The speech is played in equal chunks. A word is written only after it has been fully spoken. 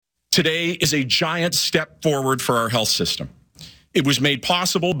Today is a giant step forward for our health system. It was made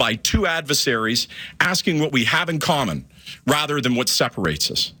possible by two adversaries asking what we have in common rather than what separates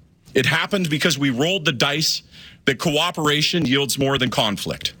us. It happened because we rolled the dice that cooperation yields more than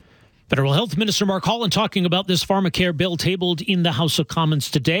conflict. Federal Health Minister Mark Holland talking about this Pharmacare bill tabled in the House of Commons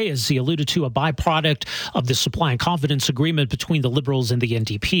today, as he alluded to, a byproduct of the supply and confidence agreement between the Liberals and the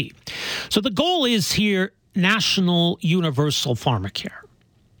NDP. So the goal is here national universal Pharmacare.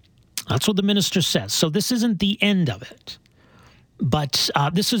 That's what the minister says. So this isn't the end of it. But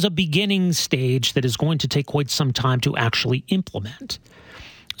this is a beginning stage that is going to take quite some time to actually implement.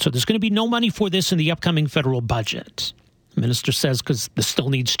 So there's going to be no money for this in the upcoming federal budget. The minister says because this still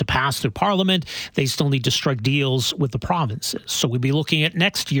needs to pass through Parliament. They still need to strike deals with the provinces. So we'll be looking at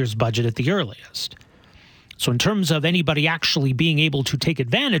next year's budget at the earliest. So in terms of anybody actually being able to take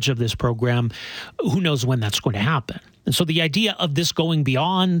advantage of this program, who knows when that's going to happen. And so the idea of this going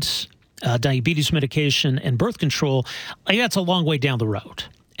beyond diabetes medication and birth control, that's a long way down the road.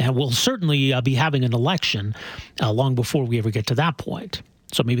 And we'll certainly be having an election long before we ever get to that point.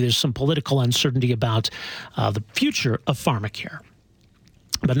 So maybe there's some political uncertainty about the future of Pharmacare.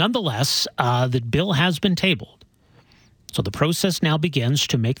 But nonetheless, the bill has been tabled. So the process now begins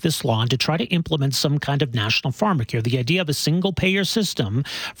to make this law and to try to implement some kind of national Pharmacare. The idea of a single-payer system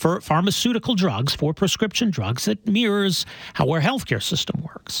for pharmaceutical drugs, for prescription drugs, that mirrors how our healthcare system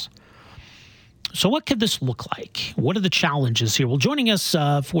works. So what could this look like? What are the challenges here? Well, joining us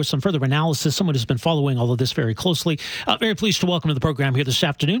for some further analysis, someone who's been following all of this very closely. Very pleased to welcome to the program here this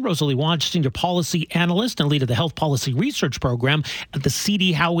afternoon, Rosalie Waj, Senior Policy Analyst and lead of the Health Policy Research Program at the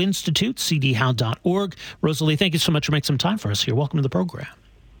C.D. Howe Institute, cdhowe.org. Rosalie, thank you so much for making some time for us here. Welcome to the program.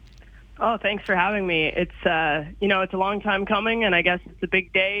 Oh, thanks for having me. It's, it's a long time coming, and I guess it's a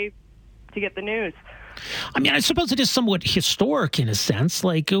big day to get the news. I mean, I suppose it is somewhat historic in a sense.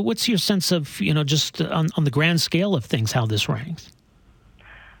 Like, what's your sense of, just on the grand scale of things, how this ranks?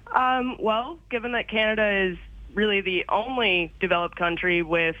 Well, given that Canada is really the only developed country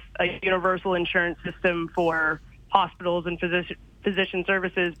with a universal insurance system for hospitals and physician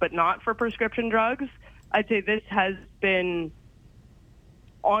services, but not for prescription drugs, I'd say this has been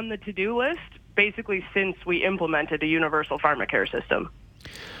on the to-do list basically since we implemented a universal Pharmacare system.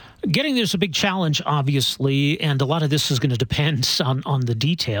 Getting there's a big challenge, obviously, and a lot of this is going to depend on the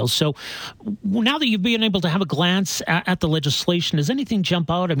details. So now that you've been able to have a glance at the legislation, does anything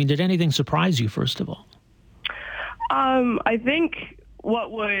jump out? I mean, did anything surprise you, first of all? I think what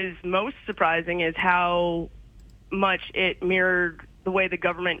was most surprising is how much it mirrored the way the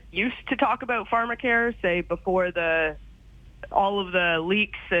government used to talk about Pharmacare, say, before all of the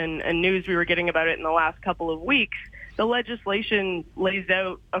leaks and news we were getting about it in the last couple of weeks. The legislation lays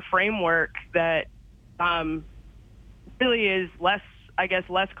out a framework that really is less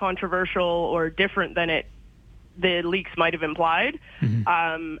controversial or different than the leaks might have implied,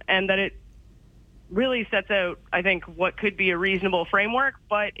 and that it really sets out, I think, what could be a reasonable framework,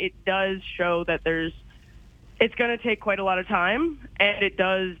 but it does show that it's going to take quite a lot of time, and it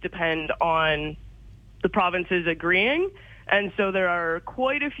does depend on the provinces agreeing, and so there are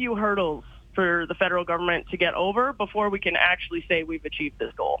quite a few hurdles for the federal government to get over before we can actually say we've achieved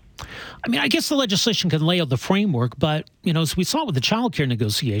this goal. I mean, I guess the legislation can lay out the framework, but, as we saw with the childcare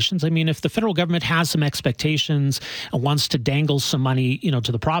negotiations, I mean, if the federal government has some expectations and wants to dangle some money, to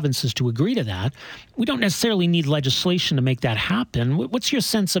the provinces to agree to that, we don't necessarily need legislation to make that happen. What's your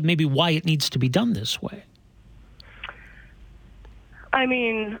sense of maybe why it needs to be done this way? I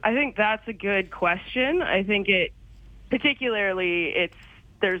mean, I think that's a good question. I think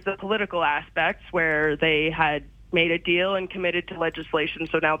there's the political aspects where they had made a deal and committed to legislation,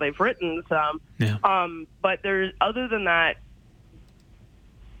 so now they've written some. Yeah. But other than that,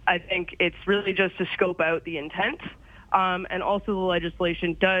 I think it's really just to scope out the intent. And also the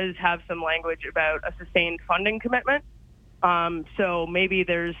legislation does have some language about a sustained funding commitment. So maybe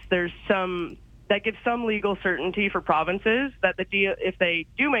there's some that gives some legal certainty for provinces that the deal, if they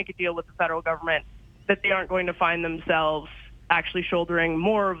do make a deal with the federal government, that they aren't going to find themselves actually shouldering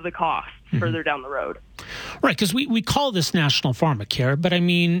more of the costs further down the road. Right, because we call this national Pharmacare, but I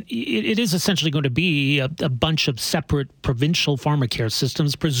mean, it is essentially going to be a bunch of separate provincial Pharmacare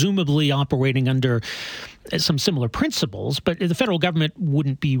systems, presumably operating under some similar principles, but the federal government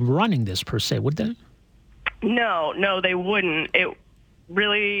wouldn't be running this per se, would they? No, they wouldn't. It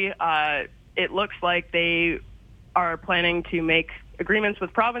really, it looks like they are planning to make agreements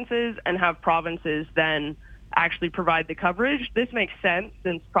with provinces and have provinces then actually provide the coverage. This makes sense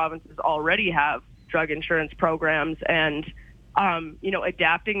since provinces already have drug insurance programs, and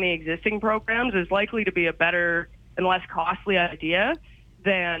adapting the existing programs is likely to be a better and less costly idea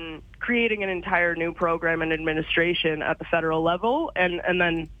than creating an entire new program and administration at the federal level and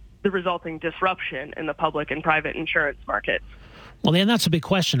then the resulting disruption in the public and private insurance markets. Well, and that's a big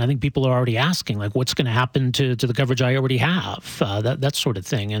question. I think people are already asking, like, what's going to happen to the coverage I already have, that sort of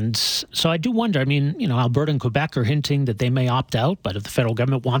thing. And so I do wonder, I mean, Alberta and Quebec are hinting that they may opt out, but if the federal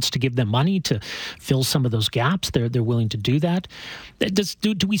government wants to give them money to fill some of those gaps, they're willing to do that.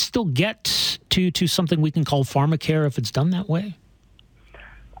 Do we still get to something we can call Pharmacare if it's done that way?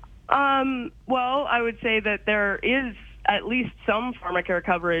 Well, I would say that there is at least some Pharmacare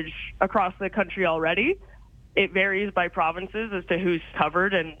coverage across the country already. It varies by provinces as to who's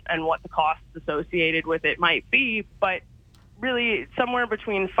covered and what the costs associated with it might be, but really somewhere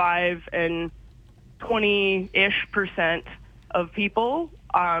between 5 and 20-ish% of people,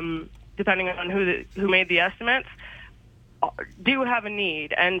 depending on who made the estimates, do have a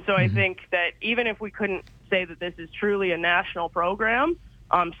need. And so I think that even if we couldn't say that this is truly a national program,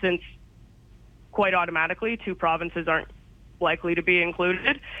 since quite automatically 2 provinces aren't likely to be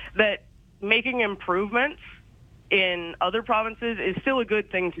included, that making improvements in other provinces is still a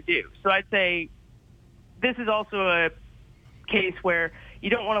good thing to do. So I'd say this is also a case where you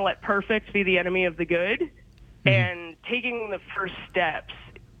don't want to let perfect be the enemy of the good, and taking the first steps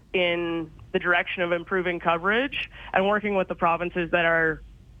in the direction of improving coverage and working with the provinces that are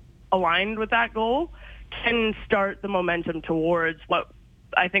aligned with that goal can start the momentum towards what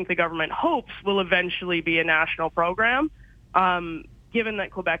I think the government hopes will eventually be a national program. Given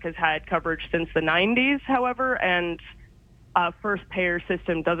that Quebec has had coverage since the 90s, however, and first payer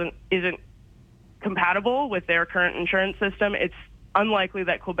system isn't compatible with their current insurance system, it's unlikely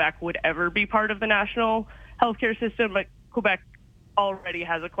that Quebec would ever be part of the national healthcare system. But Quebec already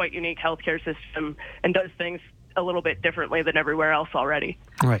has a quite unique healthcare system and does things a little bit differently than everywhere else already.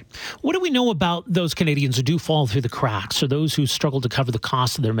 Right. What do we know about those Canadians who do fall through the cracks, or those who struggle to cover the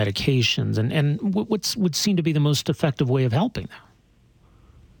cost of their medications, and what would seem to be the most effective way of helping them?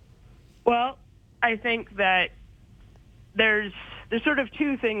 Well, I think that there's sort of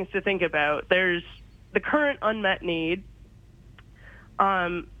 2 things to think about. There's the current unmet need,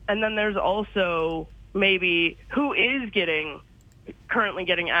 and then there's also maybe who is currently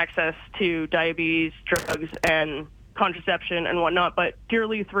getting access to diabetes drugs and contraception and whatnot, but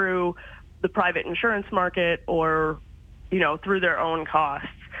purely through the private insurance market or, through their own costs.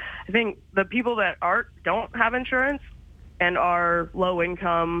 I think the people that don't have insurance and are low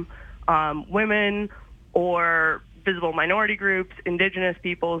income, women or visible minority groups, Indigenous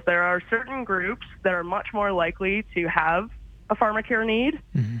peoples, there are certain groups that are much more likely to have a Pharmacare need.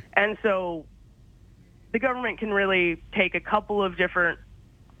 And so the government can really take a couple of different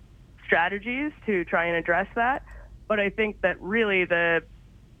strategies to try and address that. But I think that really the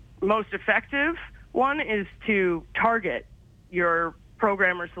most effective one is to target your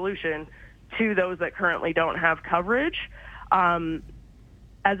program or solution to those that currently don't have coverage,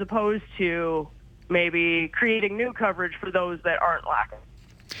 as opposed to maybe creating new coverage for those that aren't lacking.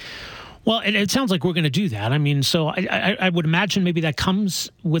 Well, it sounds like we're going to do that. I mean, so I would imagine maybe that comes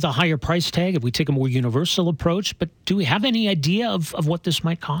with a higher price tag if we take a more universal approach. But do we have any idea of what this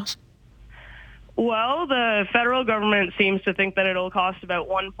might cost? Well, the federal government seems to think that it'll cost about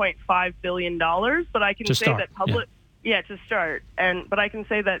 $1.5 billion. But I can say that to start. But I can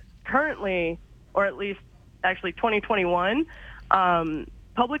say that currently, or at least actually 2021,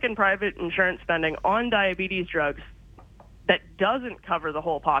 public and private insurance spending on diabetes drugs that doesn't cover the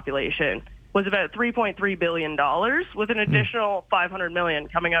whole population was about $3.3 billion, with an additional $500 million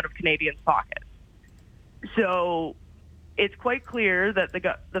coming out of Canadians' pockets. So it's quite clear that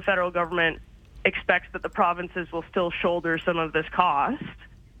the federal government expects that the provinces will still shoulder some of this cost,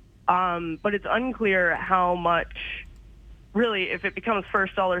 but it's unclear how much, really, if it becomes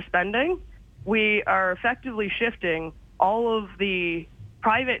first dollar spending, we are effectively shifting all of the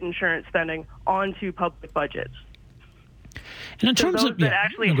private insurance spending onto public budgets. And in terms those of that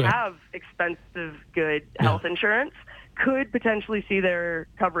actually have expensive, good health insurance could potentially see their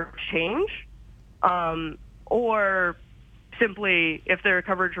coverage change, or simply, if their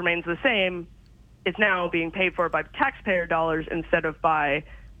coverage remains the same, it's now being paid for by taxpayer dollars instead of by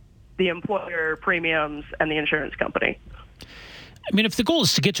the employer premiums and the insurance company. I mean, if the goal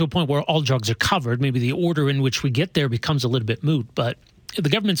is to get to a point where all drugs are covered, maybe the order in which we get there becomes a little bit moot. But the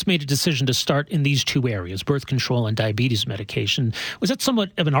government's made a decision to start in these 2 areas, birth control and diabetes medication. Was that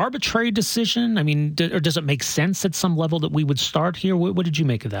somewhat of an arbitrary decision? I mean, or does it make sense at some level that we would start here? What did you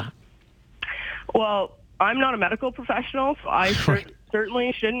make of that? Well, I'm not a medical professional, so I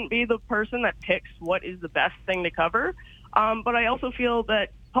certainly shouldn't be the person that picks what is the best thing to cover. But I also feel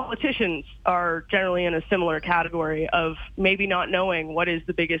that politicians are generally in a similar category of maybe not knowing what is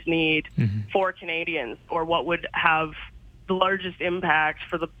the biggest need for Canadians or what would have the largest impact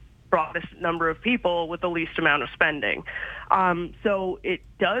for the broadest number of people with the least amount of spending. So it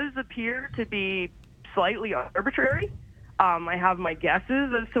does appear to be slightly arbitrary. I have my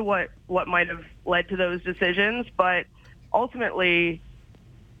guesses as to what might have led to those decisions, but ultimately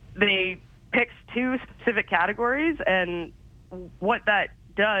they picked two specific categories, and what that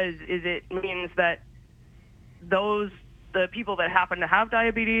does is it means that the people that happen to have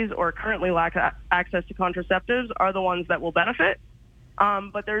diabetes or currently lack access to contraceptives are the ones that will benefit.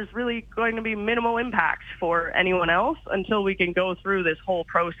 But there's really going to be minimal impact for anyone else until we can go through this whole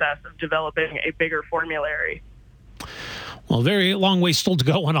process of developing a bigger formulary. Well, very long way still to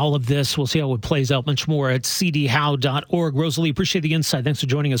go on all of this. We'll see how it plays out. Much more at cdhow.org. Rosalie, appreciate the insight. Thanks for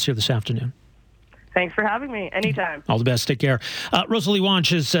joining us here this afternoon. Thanks for having me. Anytime. All the best. Take care. Rosalie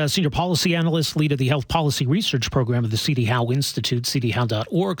Wanch is Senior Policy Analyst, lead of the Health Policy Research Program of the C.D. Howe Institute,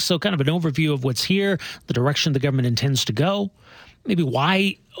 cdhow.org. So kind of an overview of what's here, the direction the government intends to go, maybe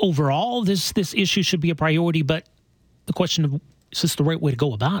why overall this issue should be a priority, but the question of, is this the right way to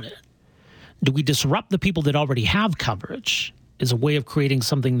go about it? Do we disrupt the people that already have coverage as a way of creating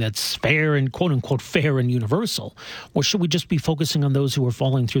something that's fair and quote-unquote fair and universal? Or should we just be focusing on those who are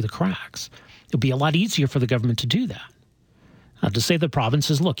falling through the cracks? It would be a lot easier for the government to do that. To say the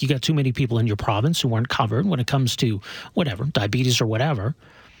provinces, look, you got too many people in your province who aren't covered when it comes to whatever, diabetes or whatever.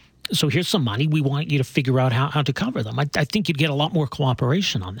 So here's some money. We want you to figure out how to cover them. I think you'd get a lot more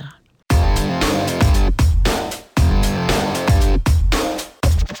cooperation on that.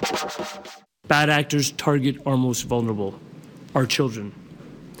 Bad actors target our most vulnerable, our children.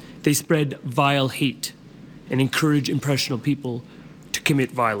 They spread vile hate and encourage impressionable people to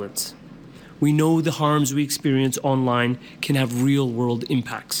commit violence. We know the harms we experience online can have real-world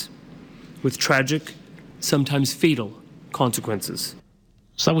impacts, with tragic, sometimes fatal, consequences.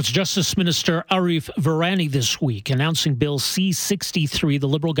 So that was Justice Minister Arif Virani this week announcing Bill C-63, the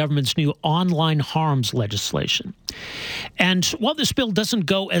Liberal government's new online harms legislation. And while this bill doesn't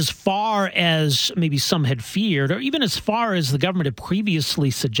go as far as maybe some had feared, or even as far as the government had previously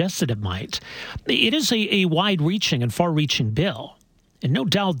suggested it might, it is a wide-reaching and far-reaching bill. And no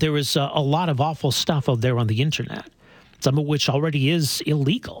doubt there is a lot of awful stuff out there on the internet, some of which already is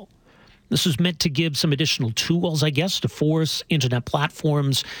illegal. This is meant to give some additional tools, I guess, to force internet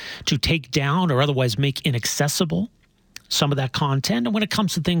platforms to take down or otherwise make inaccessible some of that content. And when it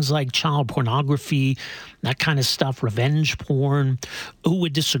comes to things like child pornography, that kind of stuff, revenge porn, who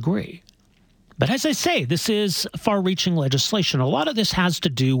would disagree? But as I say, this is far-reaching legislation. A lot of this has to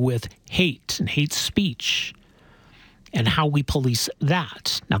do with hate and hate speech and how we police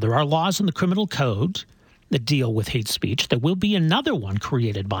that. Now, there are laws in the criminal code that deal with hate speech. There will be another one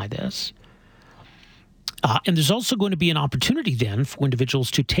created by this. And there's also going to be an opportunity then for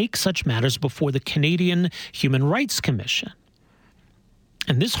individuals to take such matters before the Canadian Human Rights Commission.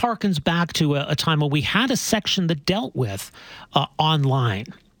 And this harkens back to a time when we had a section that dealt with online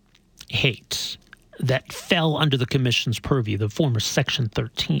hate that fell under the Commission's purview, the former Section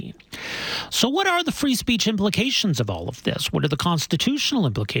 13. So what are the free speech implications of all of this? What are the constitutional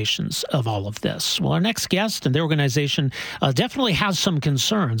implications of all of this? Well, our next guest and their organization definitely has some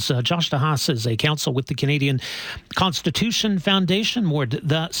concerns. Josh DeHaas is a counsel with the Canadian Constitution Foundation, more at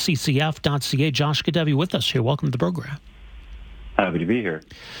theccf.ca. Josh, good to have you with us here. Welcome to the program. Happy to be here.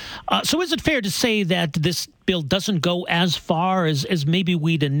 So is it fair to say that this bill doesn't go as far as maybe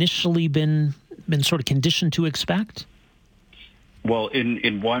we'd initially been sort of conditioned to expect? Well,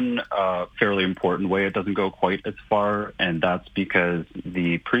 in one fairly important way, it doesn't go quite as far, and that's because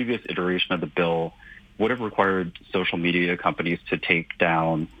the previous iteration of the bill would have required social media companies to take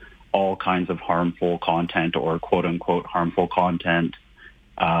down all kinds of harmful content or quote-unquote harmful content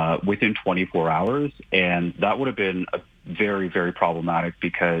within 24 hours, and that would have been very, very problematic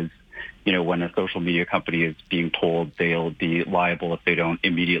because, you know, when a social media company is being told they'll be liable if they don't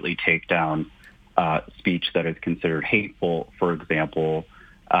immediately take down speech that is considered hateful, for example,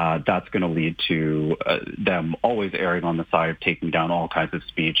 that's going to lead to them always erring on the side of taking down all kinds of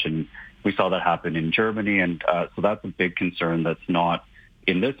speech. And we saw that happen in Germany. And so that's a big concern that's not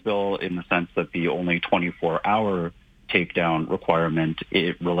in this bill in the sense that the only 24-hour takedown requirement,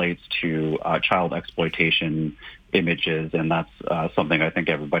 it relates to child exploitation images. And that's something I think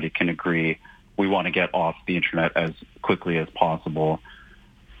everybody can agree we want to get off the internet as quickly as possible.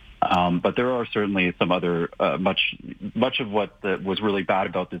 But there are certainly some other, much of what was really bad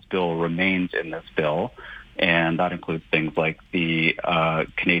about this bill remains in this bill, and that includes things like the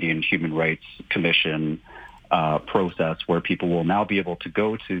Canadian Human Rights Commission, process where people will now be able to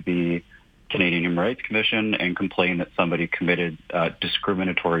go to the Canadian Human Rights Commission and complain that somebody committed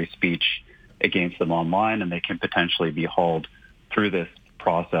discriminatory speech against them online, and they can potentially be hauled through this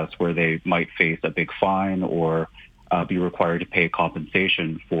process where they might face a big fine or be required to pay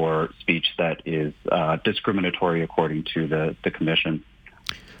compensation for speech that is discriminatory according to the commission.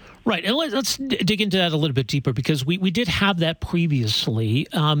 Right, and let's dig into that a little bit deeper, because we did have that previously.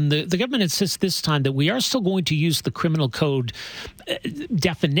 The government insists this time that we are still going to use the criminal code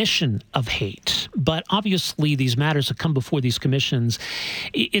definition of hate, but obviously these matters that come before these commissions,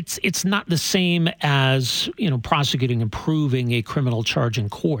 it's not the same as prosecuting and proving a criminal charge in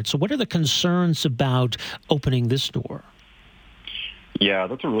court. So what are the concerns about opening this door? Yeah,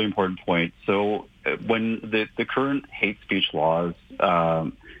 that's a really important point. So when the current hate speech laws,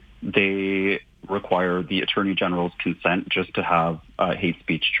 they require the Attorney General's consent just to have hate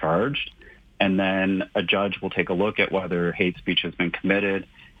speech charged. And then a judge will take a look at whether hate speech has been committed.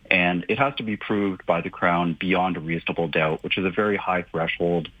 And it has to be proved by the Crown beyond a reasonable doubt, which is a very high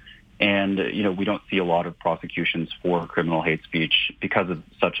threshold. And, we don't see a lot of prosecutions for criminal hate speech because of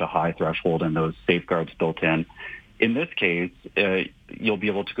such a high threshold and those safeguards built in. In this case, you'll be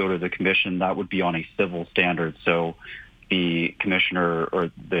able to go to the commission. That would be on a civil standard. So the commissioner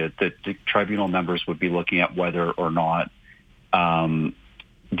or the tribunal members would be looking at whether or not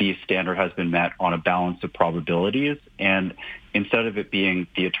the standard has been met on a balance of probabilities. And instead of it being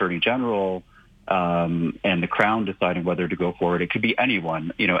the Attorney General and the Crown deciding whether to go forward, it could be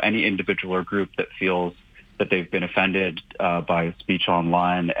anyone, any individual or group that feels that they've been offended by speech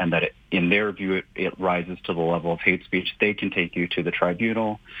online and that in their view it rises to the level of hate speech. They can take you to the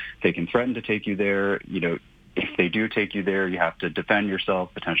tribunal. They can threaten to take you there. If they do take you there, you have to defend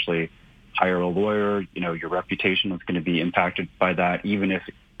yourself, potentially hire a lawyer. Your reputation is going to be impacted by that, even if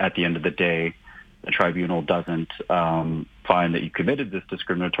at the end of the day, the tribunal doesn't find that you committed this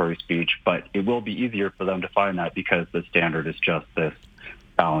discriminatory speech. But it will be easier for them to find that because the standard is just this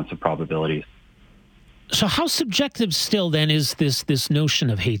balance of probabilities. So how subjective still then is this notion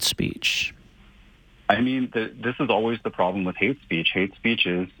of hate speech? I mean, this is always the problem with hate speech. Hate speech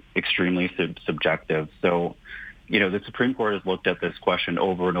is extremely subjective. So, the Supreme Court has looked at this question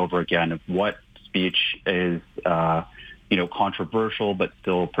over and over again of what speech is, controversial but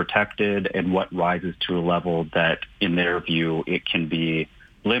still protected, and what rises to a level that, in their view, it can be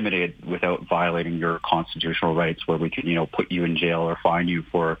limited without violating your constitutional rights, where we can, put you in jail or fine you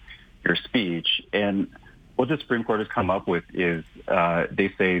for your speech. And what the Supreme Court has come up with is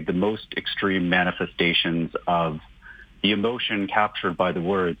they say the most extreme manifestations of the emotion captured by the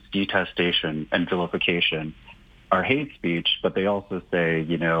words detestation and vilification are hate speech, but they also say,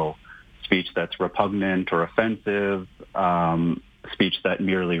 speech that's repugnant or offensive, speech that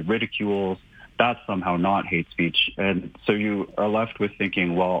merely ridicules, that's somehow not hate speech. And so you are left with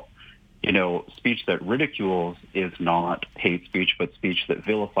thinking, well, speech that ridicules is not hate speech, but speech that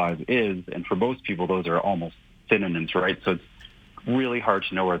vilifies is. And for most people, those are almost synonyms, right? So it's really hard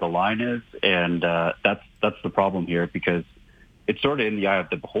to know where the line is. And that's the problem here, because it's sort of in the eye of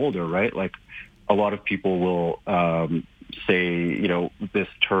the beholder, right? Like a lot of people will say, this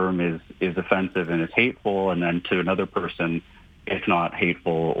term is offensive and is hateful. And then to another person, it's not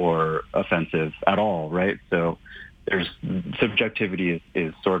hateful or offensive at all, right? So there's subjectivity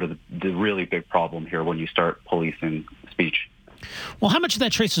is sort of the really big problem here when you start policing speech. Well, how much of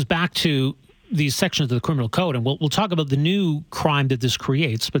that traces back to these sections of the criminal code? And we'll talk about the new crime that this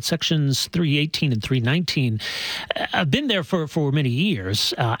creates, but sections 318 and 319 have been there for many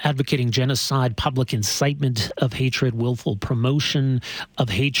years, advocating genocide, public incitement of hatred, willful promotion of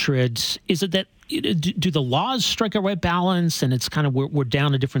hatred. Is it that do the laws strike a right balance, and it's kind of we're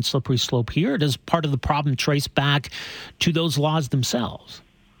down a different slippery slope here? Or does part of the problem trace back to those laws themselves?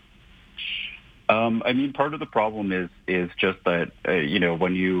 Part of the problem is just that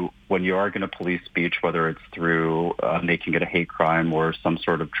when you are going to police speech, whether it's through making it a hate crime or some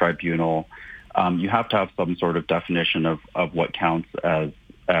sort of tribunal, you have to have some sort of definition of what counts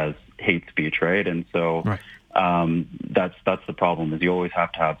as hate speech, right? And so right. That's the problem, is you always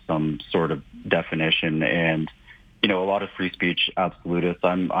have to have some sort of definition. And a lot of free speech absolutists,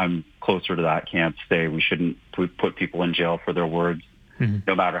 I'm closer to that camp, say we shouldn't put people in jail for their words,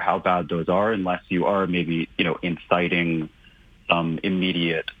 no matter how bad those are, unless you are maybe, inciting some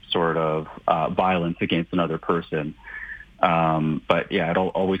immediate sort of violence against another person. But yeah, it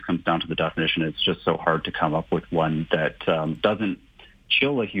always comes down to the definition. It's just so hard to come up with one that doesn't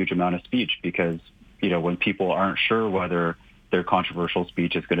chill a huge amount of speech, because, when people aren't sure whether their controversial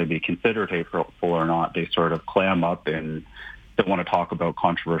speech is going to be considered hateful or not, they sort of clam up in don't want to talk about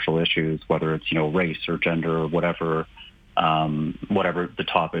controversial issues, whether it's, race or gender or whatever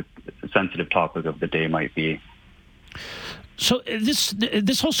the sensitive topic of the day might be. So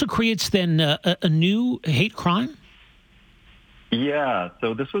this also creates then a new hate crime? Yeah,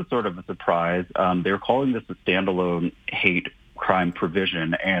 so this was sort of a surprise. They're calling this a standalone hate crime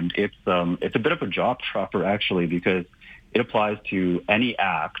provision, and it's a bit of a job dropper, actually, because it applies to any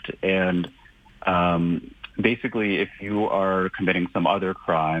act. And basically, if you are committing some other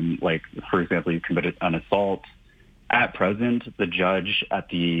crime, like, for example, you committed an assault, at present, the judge at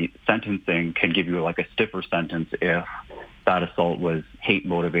the sentencing can give you like a stiffer sentence if that assault was hate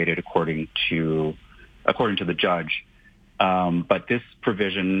motivated, according to the judge. But this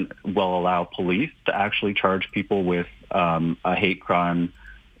provision will allow police to actually charge people with a hate crime,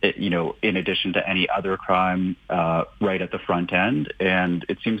 in addition to any other crime, right at the front end. And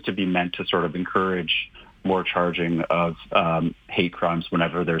it seems to be meant to sort of encourage more charging of hate crimes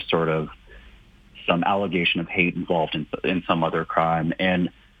whenever there's sort of some allegation of hate involved in some other crime. And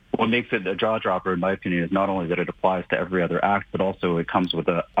what makes it a jaw dropper, in my opinion, is not only that it applies to every other act, but also it comes with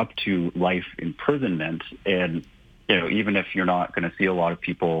a up to life imprisonment. And even if you're not going to see a lot of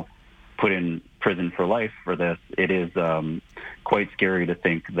people put in prison for life for this, it is quite scary to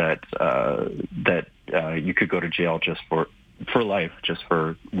think that you could go to jail just for life, just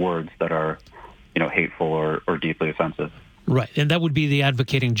for words that are, hateful or deeply offensive. Right, and that would be the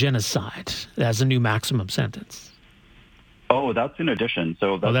advocating genocide as a new maximum sentence. Oh, that's in addition.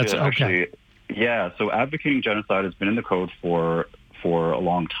 So that's actually, okay. Yeah. So advocating genocide has been in the code for a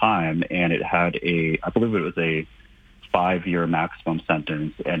long time, and it had I believe it was a 5-year maximum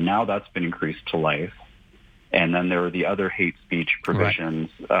sentence, and now that's been increased to life. And then there are the other hate speech provisions,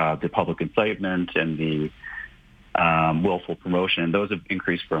 right. The public incitement and the willful promotion. Those have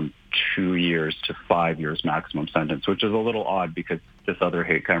increased from 2 years to 5 years maximum sentence, which is a little odd because this other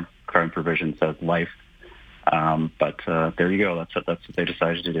hate crime provision says life. But there you go. That's what they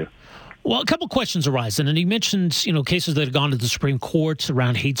decided to do. Well, a couple questions arise, and you mentioned, cases that have gone to the Supreme Court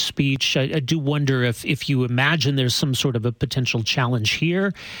around hate speech. I do wonder if you imagine there's some sort of a potential challenge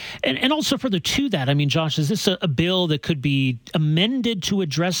here. And also further to that, Josh, is this a bill that could be amended to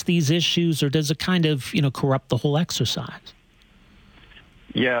address these issues, or does it kind of, corrupt the whole exercise?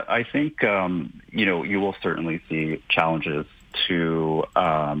 Yeah, I think, you will certainly see challenges to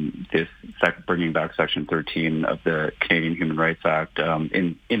this bringing back Section 13 of the Canadian Human Rights Act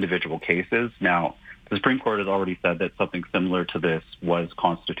in individual cases. Now, the Supreme Court has already said that something similar to this was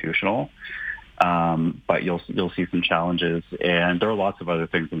constitutional, but you'll see some challenges, and there are lots of other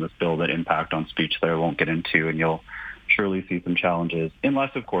things in this bill that impact on speech that I won't get into, and you'll surely see some challenges,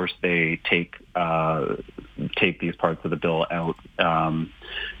 unless, of course, they take these parts of the bill out,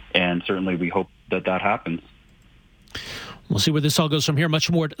 and certainly we hope that happens. We'll see where this all goes from here.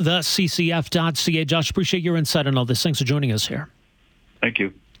 Much more at theccf.ca. Josh, appreciate your insight on all this. Thanks for joining us here. Thank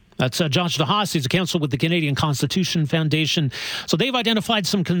you. That's Josh DeHaas. He's a counsel with the Canadian Constitution Foundation. So they've identified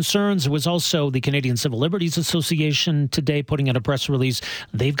some concerns. There was also the Canadian Civil Liberties Association today putting out a press release.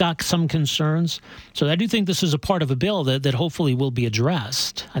 They've got some concerns. So I do think this is a part of a bill that hopefully will be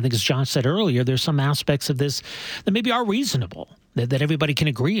addressed. I think, as Josh said earlier, there's some aspects of this that maybe are reasonable, that everybody can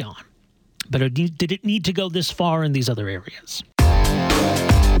agree on. But did it need to go this far in these other areas?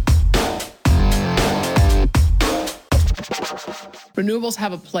 Renewables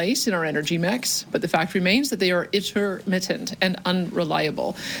have a place in our energy mix, but the fact remains that they are intermittent and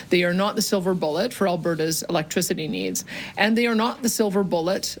unreliable. They are not the silver bullet for Alberta's electricity needs, and they are not the silver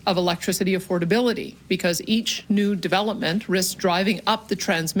bullet of electricity affordability, because each new development risks driving up the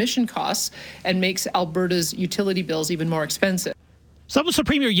transmission costs and makes Alberta's utility bills even more expensive. So that was the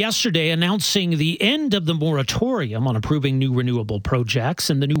Premier yesterday announcing the end of the moratorium on approving new renewable projects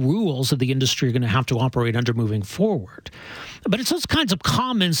and the new rules that the industry are going to have to operate under moving forward. But it's those kinds of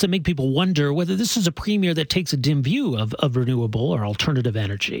comments that make people wonder whether this is a Premier that takes a dim view of renewable or alternative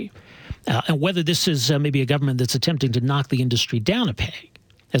energy, and whether this is maybe a government that's attempting to knock the industry down a peg,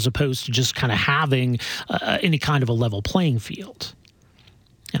 as opposed to just kind of having any kind of a level playing field.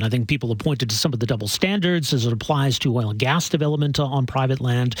 And I think people have pointed to some of the double standards as it applies to oil and gas development on private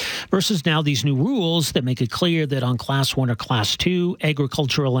land versus now these new rules that make it clear that on Class 1 or Class 2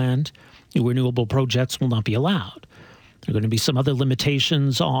 agricultural land, new renewable projects will not be allowed. There are going to be some other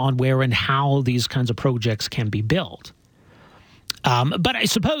limitations on where and how these kinds of projects can be built. But I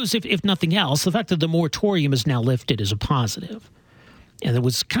suppose, if nothing else, the fact that the moratorium is now lifted is a positive. And there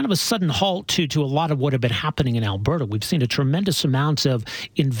was kind of a sudden halt to a lot of what had been happening in Alberta. We've seen a tremendous amount of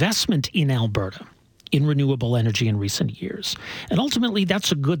investment in Alberta in renewable energy in recent years. And ultimately,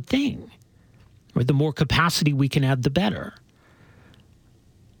 that's a good thing. Right? The more capacity we can add, the better.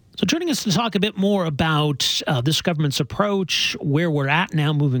 So joining us to talk a bit more about this government's approach, where we're at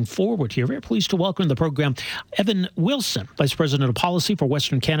now moving forward here, very pleased to welcome to the program Evan Wilson, Vice President of Policy for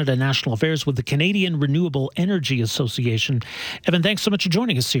Western Canada National Affairs with the Canadian Renewable Energy Association. Evan, thanks so much for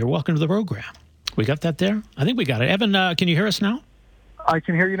joining us here. Welcome to the program. We got that there? I think we got it. Evan, can you hear us now? I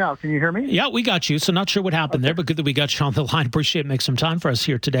can hear you now. Can you hear me? Yeah, we got you. So not sure what happened there, but good that we got you on the line. Appreciate it. Make some time for us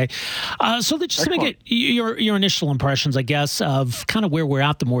here today. So let's just get your initial impressions, I guess, of kind of where we're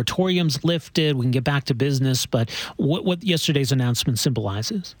at. The moratorium's lifted. We can get back to business, but what yesterday's announcement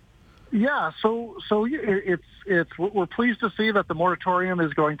symbolizes. Yeah, so we're pleased to see that the moratorium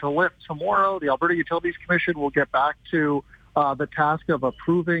is going to lift tomorrow. The Alberta Utilities Commission will get back to the task of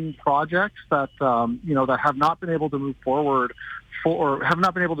approving projects that that have not been able to move forward or have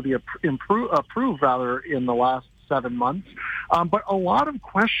not been able to be approved rather in the last 7 months. But a lot of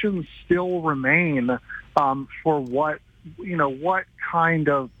questions still remain for what kind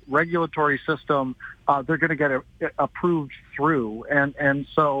of regulatory system they're going to get approved through. And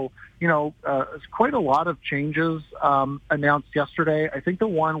so, it's quite a lot of changes announced yesterday. I think the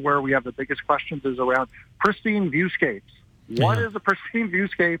one where we have the biggest questions is around pristine viewscapes. What is a pristine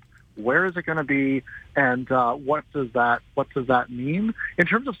viewscape? Where is it going to be, and what does that mean? In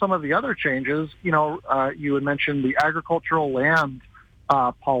terms of some of the other changes, you had mentioned the agricultural land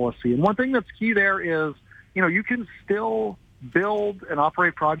policy, and one thing that's key there is, you can still build and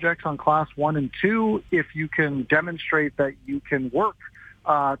operate projects on Class 1 and 2 if you can demonstrate that you can work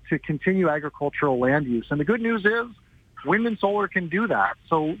to continue agricultural land use. And the good news is, wind and solar can do that.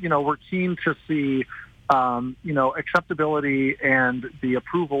 So, we're keen to see acceptability and the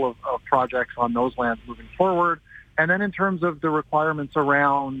approval of projects on those lands moving forward. And then in terms of the requirements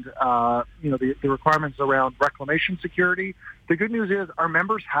around, the requirements around reclamation security, the good news is our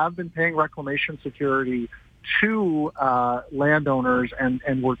members have been paying reclamation security to landowners,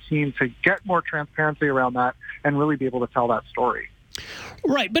 and we're keen to get more transparency around that and really be able to tell that story.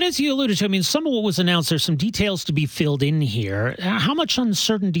 Right, but as you alluded to, some of what was announced, there's some details to be filled in here. How much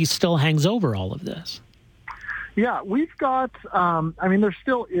uncertainty still hangs over all of this? Yeah, we've got, there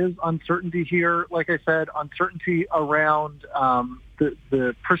still is uncertainty here. Like I said, uncertainty around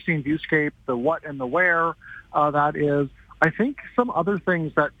the pristine viewscape, the what and the where that is. I think some other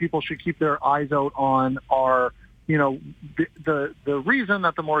things that people should keep their eyes out on are, the reason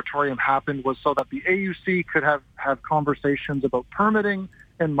that the moratorium happened was so that the AUC could have conversations about permitting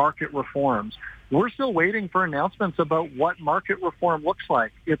and market reforms. We're still waiting for announcements about what market reform looks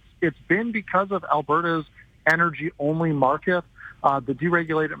like. It's been because of Alberta's energy-only market, the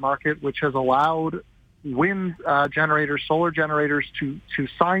deregulated market, which has allowed wind generators, solar generators to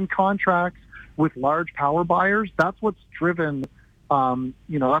sign contracts with large power buyers. That's what's driven,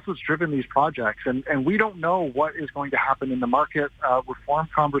 these projects. And we don't know what is going to happen in the market reform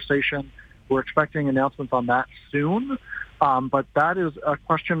conversation. We're expecting announcements on that soon. But that is a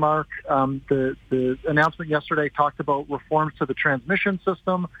question mark. The announcement yesterday talked about reforms to the transmission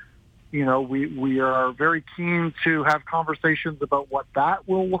system. We are very keen to have conversations about what that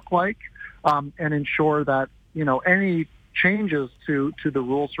will look like, and ensure that, any changes to the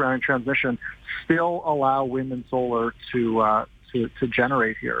rules surrounding transmission still allow wind and solar to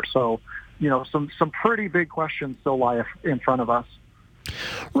generate here. So, some pretty big questions still lie in front of us.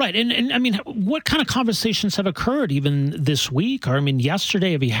 Right. And what kind of conversations have occurred even this week? Or,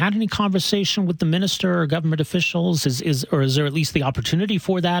 yesterday, have you had any conversation with the minister or government officials? Is there at least the opportunity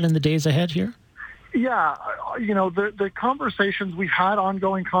for that in the days ahead here? Yeah. The conversations, we've had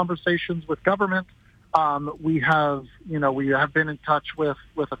ongoing conversations with government. We have been in touch with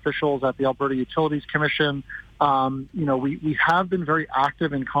officials at the Alberta Utilities Commission. We have been very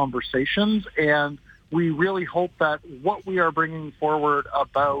active in conversations, and we really hope that what we are bringing forward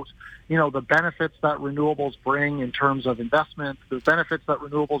about, the benefits that renewables bring in terms of investment, the benefits that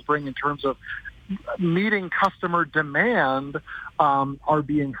renewables bring in terms of meeting customer demand, are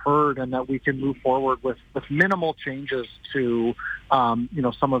being heard, and that we can move forward with minimal changes to,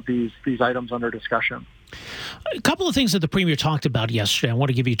 some of these items under discussion. A couple of things that the Premier talked about yesterday, I want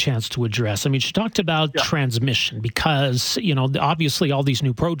to give you a chance to address. She talked about transmission because, obviously all these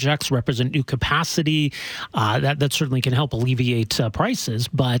new projects represent new capacity. That certainly can help alleviate prices.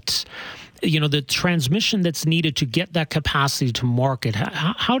 But, the transmission that's needed to get that capacity to market,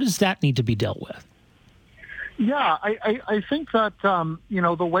 how does that need to be dealt with? Yeah, I think that,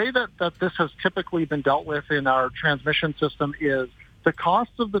 the way that this has typically been dealt with in our transmission system is the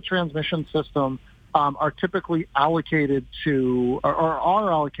costs of the transmission system are typically allocated to, or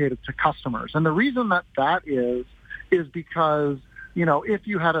are allocated to customers. And the reason that is because, if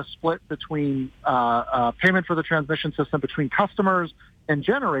you had a split between payment for the transmission system between customers and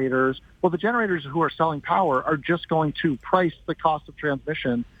generators, well, the generators who are selling power are just going to price the cost of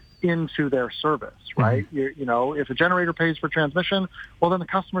transmission into their service, right? Mm-hmm. You know, if a generator pays for transmission, well, then the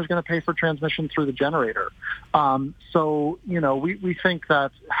customer is going to pay for transmission through the generator. So, you know, we think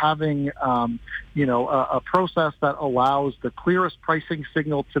that having, you know, a process that allows the clearest pricing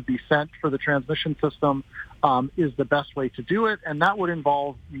signal to be sent for the transmission system is the best way to do it, and that would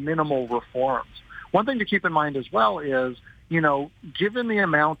involve minimal reforms. One thing to keep in mind as well is, you know, given the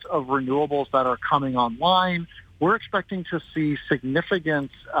amount of renewables that are coming online, we're expecting to see significant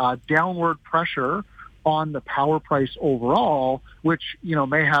downward pressure on the power price overall, which, you know,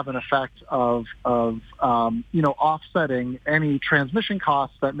 may have an effect of you know, offsetting any transmission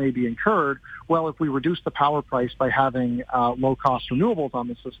costs that may be incurred. Well, if we reduce the power price by having low-cost renewables on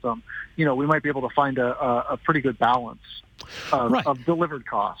the system, you know, we might be able to find a pretty good balance of delivered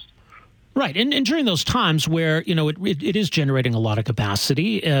cost. Right, and during those times where, you know, it is generating a lot of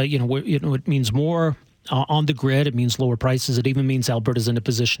capacity, you know, it means more on the grid. It means lower prices. It even means Alberta's in a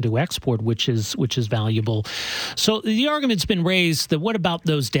position to export, which is valuable. So the argument's been raised that what about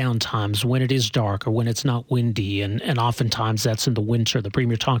those downtimes when it is dark or when it's not windy, and oftentimes that's in the winter. The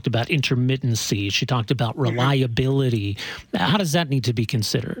Premier talked about intermittency. She talked about reliability. How does that need to be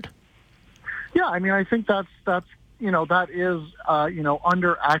considered? Yeah, I mean, I think that's you know, that is, you know,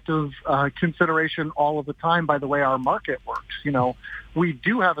 under active consideration all of the time by the way our market works. You know, we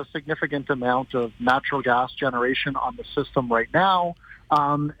do have a significant amount of natural gas generation on the system right now,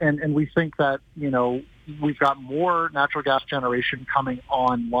 and we think that, you know, we've got more natural gas generation coming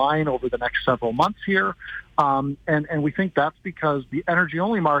online over the next several months here, and we think that's because the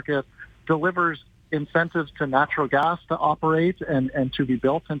energy-only market delivers incentives to natural gas to operate and to be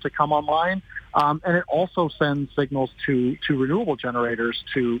built and to come online. And it also sends signals to renewable generators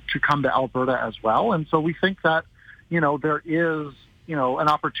to come to Alberta as well. And so we think that, you know, there is, you know, an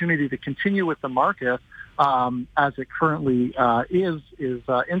opportunity to continue with the market as it currently is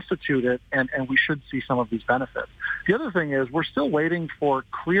instituted, and we should see some of these benefits. The other thing is we're still waiting for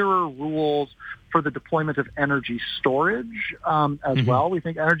clearer rules for the deployment of energy storage as well. We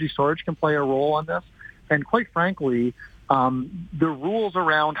think energy storage can play a role on this. And quite frankly, the rules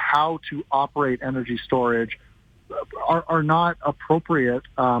around how to operate energy storage are not appropriate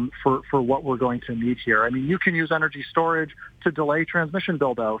for what we're going to need here. I mean, you can use energy storage to delay transmission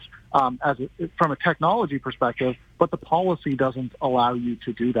build-out from a technology perspective, but the policy doesn't allow you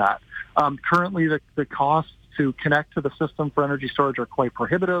to do that. Currently, the costs to connect to the system for energy storage are quite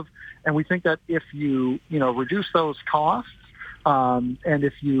prohibitive, and we think that if you reduce those costs, and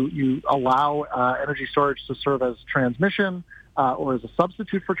if you allow energy storage to serve as transmission or as a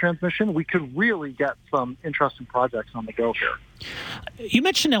substitute for transmission, we could really get some interesting projects on the go here. You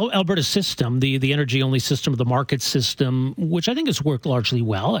mentioned Alberta's system, the energy-only system, the market system, which I think has worked largely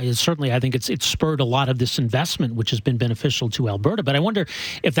well. Certainly, I think it's spurred a lot of this investment, which has been beneficial to Alberta. But I wonder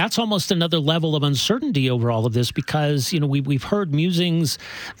if that's almost another level of uncertainty over all of this, because, you know, we've heard musings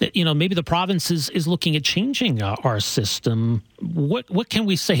that, you know, maybe the province is looking at changing our system. What can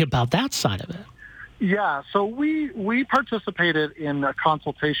we say about that side of it? Yeah, so we participated in a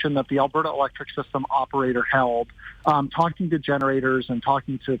consultation that the Alberta Electric System Operator held, talking to generators and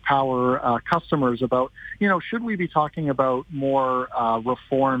talking to power customers about, you know, should we be talking about more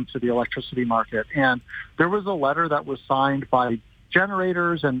reform to the electricity market? And there was a letter that was signed by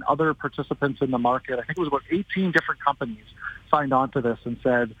generators and other participants in the market. I think it was about 18 different companies signed on to this and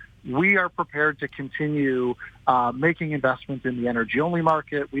said, we are prepared to continue making investments in the energy-only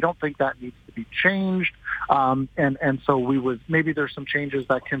market. We don't think that needs to be changed. And so maybe there's some changes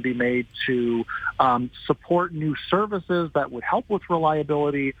that can be made to support new services that would help with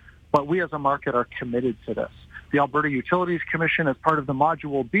reliability, but we as a market are committed to this. The Alberta Utilities Commission, as part of the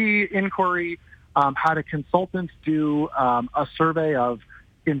Module B inquiry, had a consultant do a survey of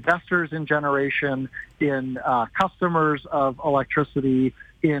investors in generation, in customers of electricity,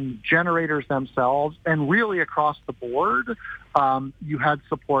 in generators themselves, and really across the board, you had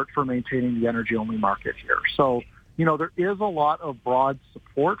support for maintaining the energy-only market here. So, you know, there is a lot of broad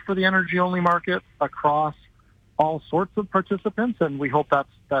support for the energy-only market across all sorts of participants, and we hope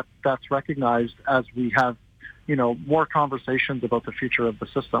that's recognized as we have, you know, more conversations about the future of the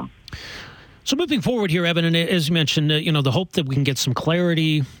system. So moving forward here, Evan, and as you mentioned, you know, the hope that we can get some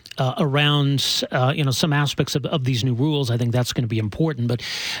clarity around, you know, some aspects of these new rules, I think that's going to be important. But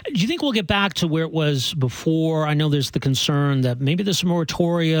do you think we'll get back to where it was before? I know there's the concern that maybe this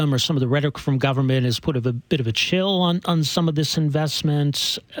moratorium or some of the rhetoric from government has put a bit of a chill on some of this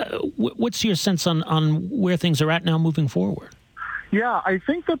investment. What's your sense on where things are at now moving forward? Yeah, I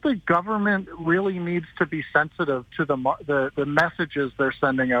think that the government really needs to be sensitive to the messages they're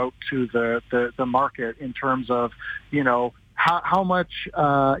sending out to the market in terms of, how much,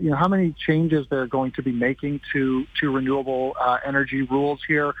 how many changes they're going to be making to renewable energy rules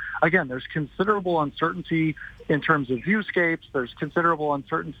here. Again, there's considerable uncertainty in terms of viewscapes. There's considerable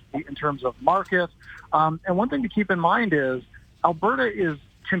uncertainty in terms of market. And one thing to keep in mind is Alberta is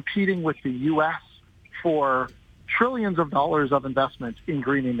competing with the U.S. for trillions of dollars of investment in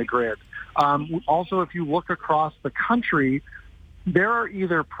greening the grid. Also, if you look across the country, there are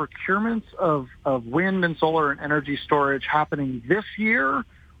either procurements of wind and solar and energy storage happening this year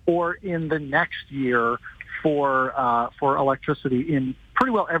or in the next year for electricity in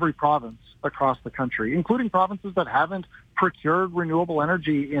pretty well every province across the country, including provinces that haven't procured renewable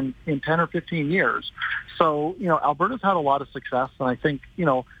energy in 10 or 15 years. So, Alberta's had a lot of success, and I think,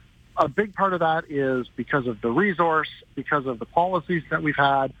 a big part of that is because of the resource, because of the policies that we've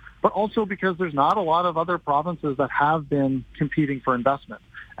had, but also because there's not a lot of other provinces that have been competing for investment.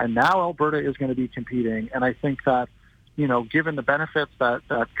 And now Alberta is going to be competing. And I think that, given the benefits that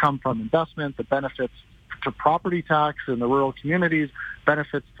come from investment, the benefits to property tax in the rural communities,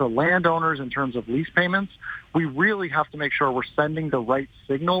 benefits to landowners in terms of lease payments, we really have to make sure we're sending the right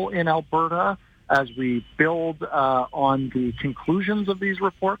signal in Alberta as we build on the conclusions of these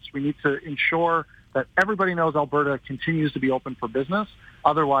reports. We need to ensure that everybody knows Alberta continues to be open for business.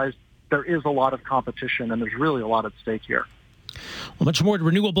 Otherwise, there is a lot of competition, and there's really a lot at stake here. Well, much more at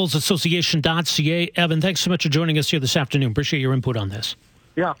renewablessassociation.ca. Evan, thanks so much for joining us here this afternoon. Appreciate your input on this.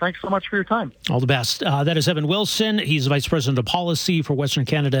 Yeah, thanks so much for your time. All the best. That is Evan Wilson. He's Vice President of Policy for Western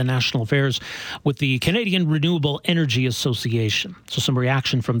Canada and National Affairs with the Canadian Renewable Energy Association. So some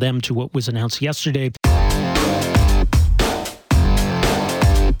reaction from them to what was announced yesterday.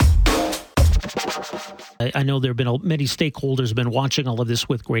 I know there have been many stakeholders have been watching all of this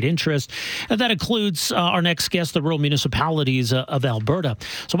with great interest, and that includes our next guest, the rural municipalities of Alberta.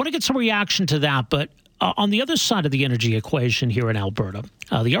 So I want to get some reaction to that, but on the other side of the energy equation here in Alberta,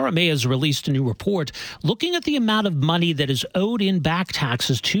 the RMA has released a new report looking at the amount of money that is owed in back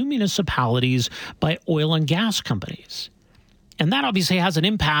taxes to municipalities by oil and gas companies. And that obviously has an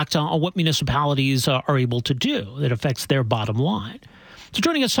impact on what municipalities are able to do. That affects their bottom line. So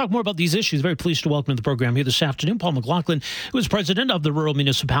joining us to talk more about these issues, very pleased to welcome to the program here this afternoon, Paul McLaughlin, who is president of the Rural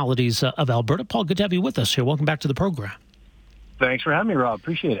Municipalities of Alberta. Paul, good to have you with us here. Welcome back to the program. Thanks for having me, Rob.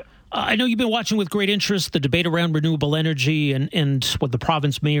 Appreciate it. I know you've been watching with great interest the debate around renewable energy and what the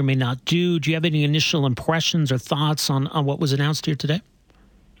province may or may not do. Do you have any initial impressions or thoughts on what was announced here today?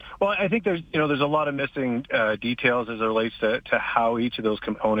 Well, I think there's a lot of missing details as it relates to how each of those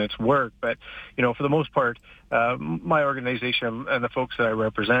components work. But, for the most part, my organization and the folks that I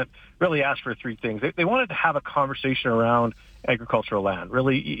represent really asked for three things. They wanted to have a conversation around agricultural land,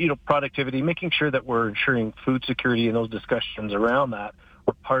 really, productivity, making sure that we're ensuring food security, and those discussions around that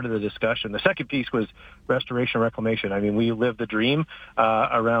were part of the discussion. The second piece was restoration and reclamation. I mean, we live the dream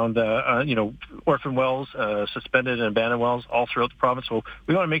around, orphan wells, suspended and abandoned wells all throughout the province. So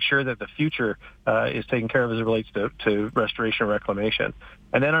we want to make sure that the future is taken care of as it relates to restoration and reclamation.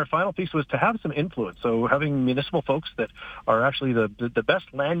 And then our final piece was to have some influence. So having municipal folks that are actually the best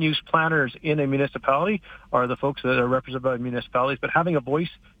land use planners in a municipality are the folks that are represented by municipalities, but having a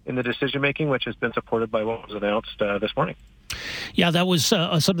voice in the decision-making, which has been supported by what was announced this morning. Yeah, that was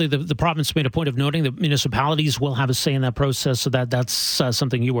something that the province made a point of noting, that municipalities will have a say in that process, so that's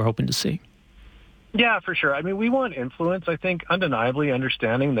something you were hoping to see. Yeah, for sure. I mean, we want influence. I think undeniably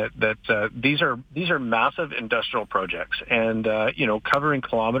understanding that these are massive industrial projects, and covering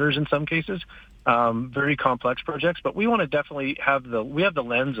kilometers in some cases, very complex projects. But we want to definitely have the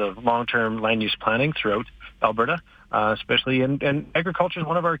lens of long-term land use planning throughout Alberta, especially, and agriculture is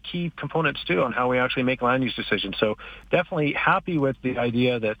one of our key components too on how we actually make land use decisions. So definitely happy with the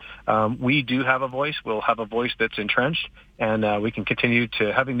idea that we do have a voice. We'll have a voice that's entrenched, and we can continue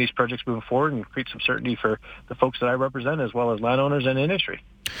to having these projects moving forward and create some certainty for the folks that I represent, as well as landowners and industry.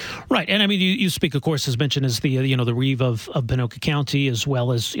 Right, and I mean, you speak, of course, as mentioned, as the the Reeve of Ponoka County, as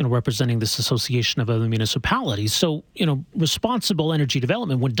well as representing this association of other municipalities. So responsible energy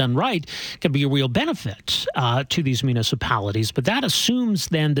development, when done right, can be a real benefit to these municipalities. But that assumes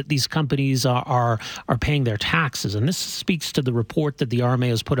then that these companies are paying their taxes, and this speaks to the report that the RMA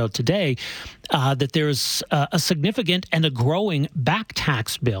has put out today, that there's a significant and a growing back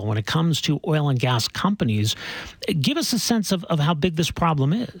tax bill when it comes to oil and gas companies. Give us a sense of how big this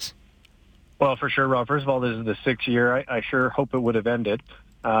problem is. Well, for sure, Rob. First of all, this is the sixth year. I sure hope it would have ended.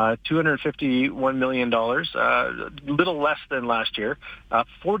 $251 million, little less than last year.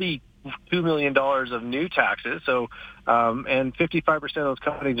 $42 million of new taxes. So and 55% of those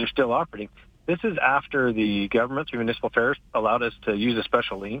companies are still operating. This is after the government, through municipal affairs, allowed us to use a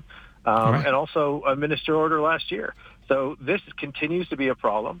special lien, and also a ministerial order last year. So this continues to be a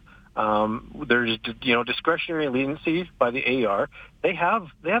problem. There's, discretionary leniency by the AER. They have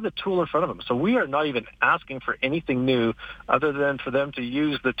the tool in front of them. So we are not even asking for anything new other than for them to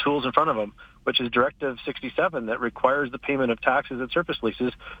use the tools in front of them, which is Directive 67 that requires the payment of taxes and surface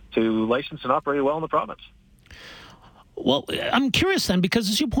leases to license and operate well in the province. Well, I'm curious then, because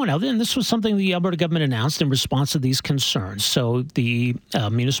as you point out, and this was something the Alberta government announced in response to these concerns. So the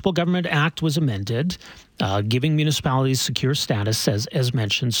Municipal Government Act was amended, giving municipalities secure status, as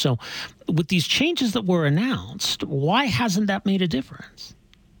mentioned. So with these changes that were announced, why hasn't that made a difference?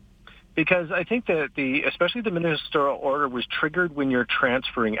 Because I think that especially the ministerial order was triggered when you're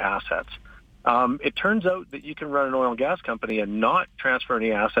transferring assets. It turns out that you can run an oil and gas company and not transfer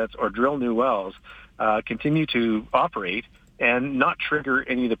any assets or drill new wells, continue to operate, and not trigger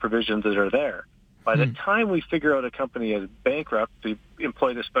any of the provisions that are there. By the time we figure out a company is bankrupt to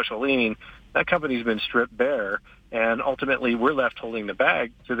employ the special lien, that company's been stripped bare, and ultimately we're left holding the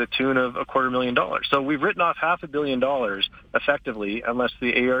bag to the tune of $250,000. So we've written off $500 million effectively unless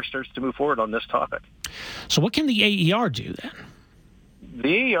the AER starts to move forward on this topic. So what can the AER do then?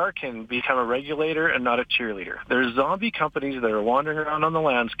 The AER can become a regulator and not a cheerleader. There's zombie companies that are wandering around on the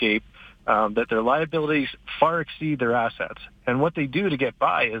landscape, that their liabilities far exceed their assets. And what they do to get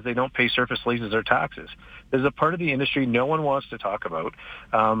by is they don't pay surface leases or taxes. There's a part of the industry no one wants to talk about.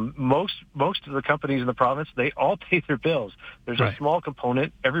 Most of the companies in the province, they all pay their bills. There's a small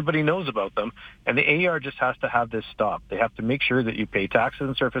component, everybody knows about them, and the AER just has to have this stop. They have to make sure that you pay taxes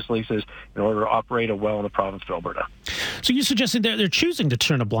and surface leases in order to operate a well in the province of Alberta. So you're suggesting they're choosing to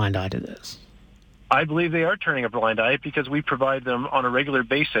turn a blind eye to this? I believe they are turning a blind eye because we provide them on a regular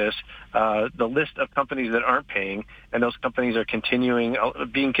basis the list of companies that aren't paying, and those companies are continuing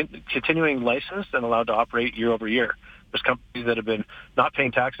licensed and allowed to operate year over year. There's companies that have been not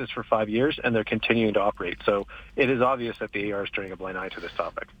paying taxes for 5 years, and they're continuing to operate. So it is obvious that the AER is turning a blind eye to this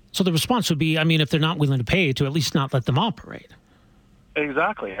topic. So the response would be, if they're not willing to pay, to at least not let them operate.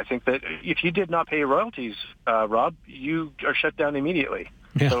 Exactly. I think that if you did not pay royalties, Rob, you are shut down immediately.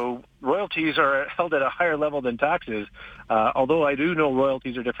 Yeah. So royalties are held at a higher level than taxes, although I do know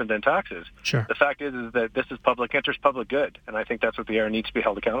royalties are different than taxes. Sure. The fact is that this is public interest, public good, and I think that's what the AER needs to be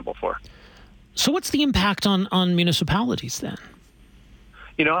held accountable for. So what's the impact on municipalities then?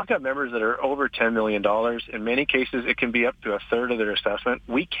 I've got members that are over $10 million. In many cases, it can be up to a third of their assessment.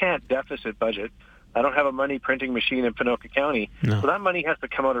 We can't deficit budget. I don't have a money printing machine in Pinoka County. No. So that money has to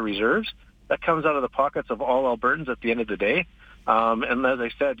come out of reserves. That comes out of the pockets of all Albertans at the end of the day. And as I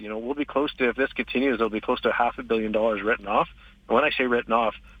said, we'll be close to, if this continues, there'll be close to $500 million written off. And when I say written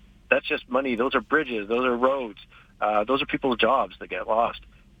off, that's just money. Those are bridges. Those are roads. Those are people's jobs that get lost.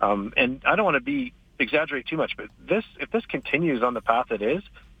 And I don't want to exaggerate too much, but if this continues on the path it is,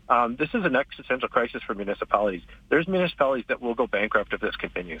 this is an existential crisis for municipalities. There's municipalities that will go bankrupt if this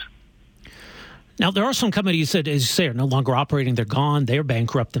continues. Now, there are some companies that, as you say, are no longer operating. They're gone. They're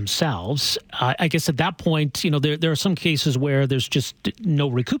bankrupt themselves. I guess at that point, there are some cases where there's just no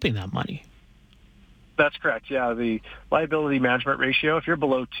recouping that money. That's correct. Yeah, the liability management ratio, if you're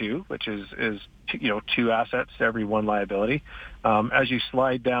below 2, which is 2 assets to every 1 liability, as you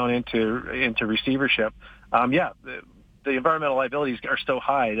slide down into receivership, the environmental liabilities are so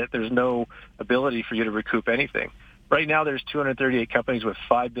high that there's no ability for you to recoup anything. Right now, there's 238 companies with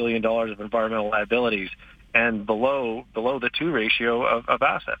 $5 billion of environmental liabilities and below the 2 ratio of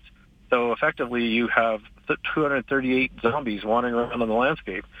assets. So effectively, you have 238 zombies wandering around on the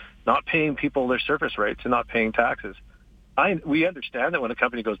landscape, not paying people their surface rates and not paying taxes. We understand that when a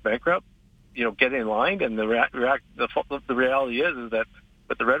company goes bankrupt, get in line, and the reality is that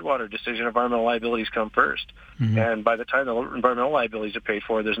with the Redwater decision, environmental liabilities come first. Mm-hmm. And by the time the environmental liabilities are paid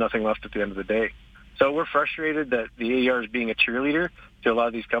for, there's nothing left at the end of the day. So we're frustrated that the AER is being a cheerleader to a lot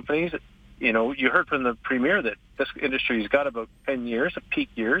of these companies. You heard from the Premier that this industry has got about 10 years, peak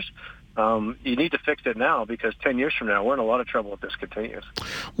years. You need to fix it now, because 10 years from now, we're in a lot of trouble if this continues.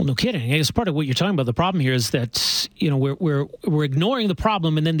 Well, no kidding. I guess part of what you're talking about, the problem here is that, we're ignoring the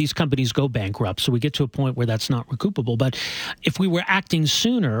problem, and then these companies go bankrupt. So we get to a point where that's not recoupable. But if we were acting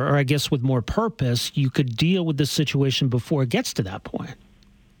sooner, or I guess with more purpose, you could deal with this situation before it gets to that point.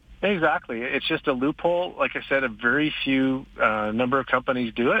 Exactly. It's just a loophole. Like I said, a very few number of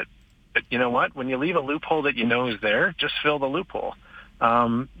companies do it. But you know what? When you leave a loophole that is there, just fill the loophole.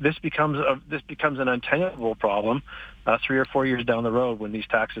 This becomes an untenable problem 3 or 4 years down the road when these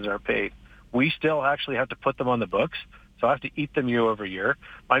taxes are paid. We still actually have to put them on the books. so I have to eat them year over year.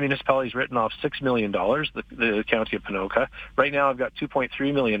 My municipality's written off $6 million, the county of Ponoka. Right now I've got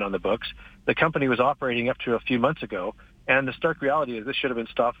 $2.3 million on the books. The company was operating up to a few months ago, and the stark reality is this should have been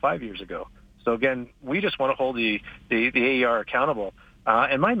stopped 5 years ago. So again, we just want to hold the AER accountable.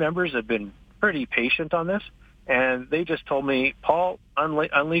 And my members have been pretty patient on this, and they just told me, Paul,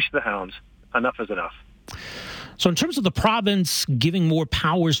 unleash the hounds. Enough is enough. So in terms of the province giving more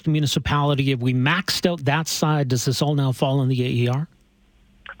powers to municipality, have we maxed out that side? Does this all now fall on the AER?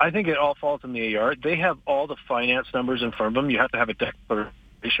 I think it all falls on the AER. They have all the finance numbers in front of them. You have to have a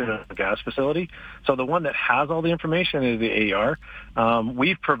declaration of a gas facility. So the one that has all the information is the AER.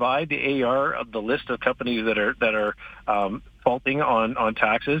 We've provided the AER of the list of companies that are faulting on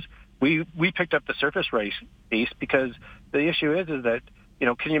taxes. We picked up the surface race piece because the issue is that, you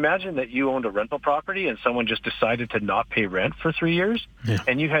know, can you imagine that you owned a rental property and someone just decided to not pay rent for 3 years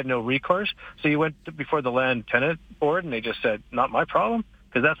and you had no recourse? So you went before the land tenant board and they just said, not my problem?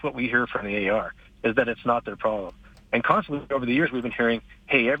 Because that's what we hear from the AER, is that it's not their problem. And constantly over the years we've been hearing,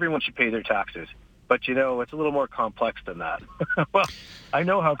 hey, everyone should pay their taxes. But, you know, it's a little more complex than that. Well, I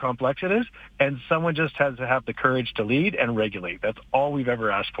know how complex it is, and someone just has to have the courage to lead and regulate. That's all we've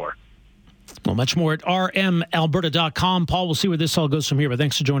ever asked for. Well, much more at rmalberta.com. Paul, we'll see where this all goes from here, but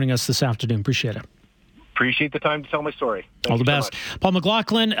thanks for joining us this afternoon. Appreciate it. Appreciate the time to tell my story. All the best. Paul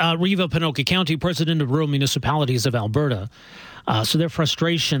McLaughlin, Riva, Ponoka County, President of Rural Municipalities of Alberta. So their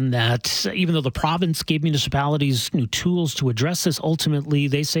frustration that even though the province gave municipalities new tools to address this, ultimately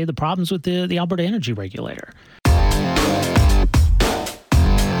they say the problem's with the Alberta Energy Regulator.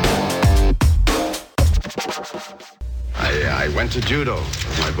 I went to judo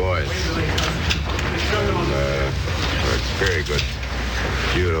with my boys. It's a very good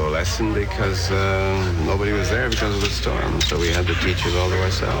judo lesson because nobody was there because of the storm, so we had to teach it all to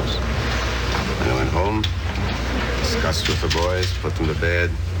ourselves. And I went home, discussed with the boys, put them to bed,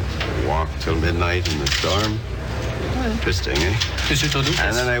 walked till midnight in the storm. Interesting, eh?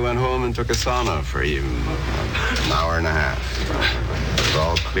 And then I went home and took a sauna for even an hour and a half. It was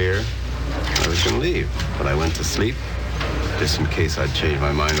all clear. I was going to leave, but I went to sleep just in case I'd change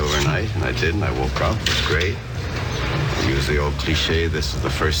my mind overnight, and I didn't. I woke up. It was great. I use the old cliche, this is the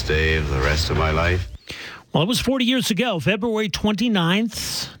first day of the rest of my life. Well, it was 40 years ago, February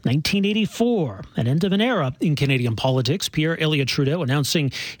 29th, 1984, an end of an era in Canadian politics. Pierre Elliott Trudeau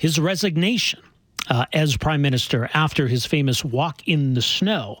announcing his resignation as Prime Minister after his famous walk in the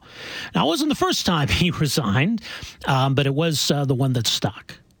snow. Now, it wasn't the first time he resigned, but it was the one that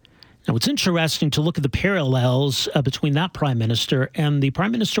stuck. Now, it's interesting to look at the parallels between that Prime Minister and the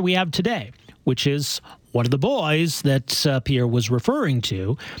Prime Minister we have today, which is one of the boys that Pierre was referring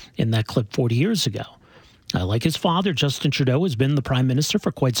to in that clip 40 years ago. Like his father, Justin Trudeau has been the Prime Minister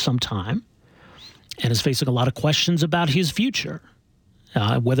for quite some time and is facing a lot of questions about his future,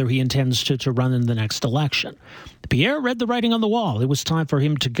 whether he intends to run in the next election. Pierre read the writing on the wall. It was time for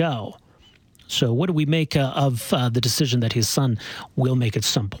him to go. So what do we make of the decision that his son will make at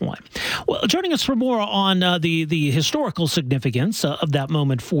some point? Well, joining us for more on the historical significance of that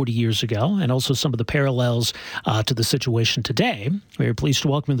moment 40 years ago and also some of the parallels to the situation today, we're pleased to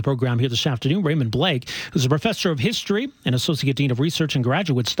welcome to the program here this afternoon Raymond Blake, who's a professor of history and Associate Dean of Research and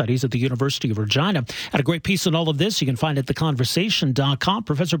Graduate Studies at the University of Regina. Had a great piece on all of this you can find at theconversation.com.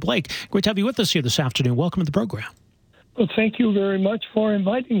 Professor Blake, great to have you with us here this afternoon. Welcome to the program. Well, thank you very much for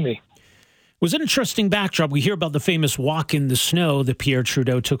inviting me. It was an interesting backdrop. We hear about the famous walk in the snow that Pierre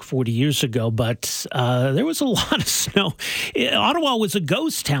Trudeau took 40 years ago, but there was a lot of snow. Ottawa was a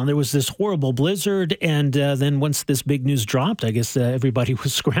ghost town. There was this horrible blizzard, and then once this big news dropped, I guess everybody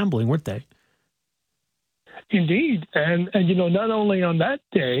was scrambling, weren't they? Indeed. And you know, not only on that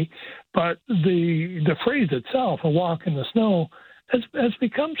day, but the phrase itself, a walk in the snow, has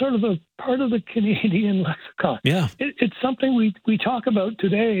become sort of a part of the Canadian lexicon. Yeah. It's something we talk about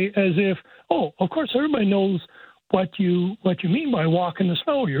today as if, oh, of course, everybody knows what you mean by walk in the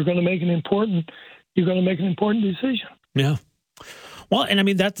snow. You're going to make an important decision. Yeah. Well, and I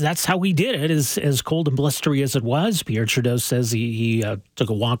mean, that's how he did it, as cold and blustery as it was. Pierre Trudeau says he took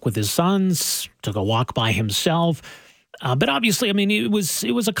a walk with his sons, took a walk by himself. But obviously, I mean, it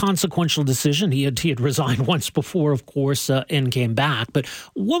was a consequential decision. He had resigned once before, of course, and came back. But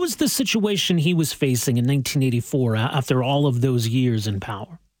what was the situation he was facing in 1984 after all of those years in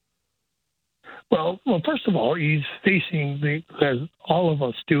power? Well, first of all, he's facing as all of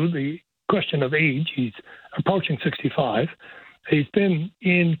us do, the question of age. He's approaching 65. He's been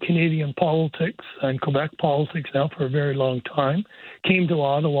in Canadian politics and Quebec politics now for a very long time. Came to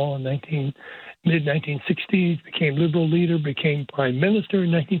Ottawa in mid-1960s, became Liberal leader, became Prime Minister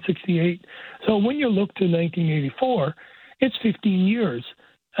in 1968. So when you look to 1984, it's 15 years.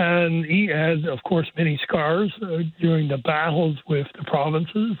 And he had, of course, many scars during the battles with the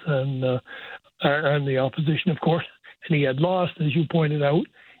provinces and the opposition, of course. And he had lost, as you pointed out,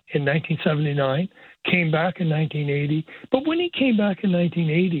 in 1979, came back in 1980. But when he came back in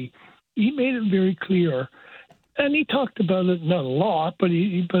 1980, he made it very clear, and he talked about it not a lot, but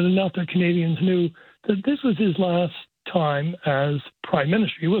enough that Canadians knew that this was his last time as Prime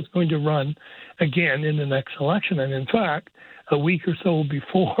Minister. He was going to run again in the next election. And in fact, a week or so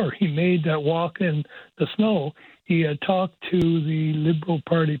before he made that walk in the snow, he had talked to the Liberal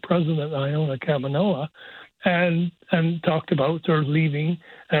Party president, Iona Kaminoa, and talked about sort of leaving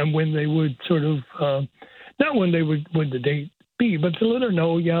and when they would sort of, not when they would the date be, but to let her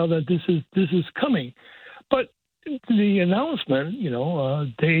know, that this is coming. But the announcement, a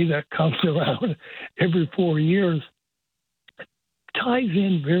day that comes around every 4 years, ties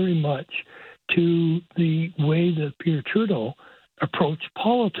in very much to the way that Pierre Trudeau approached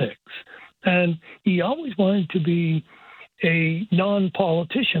politics. And he always wanted to be a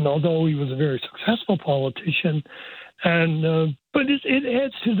non-politician, although he was a very successful politician. And but it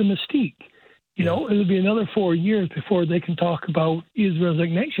adds to the mystique. It'll be another 4 years before they can talk about his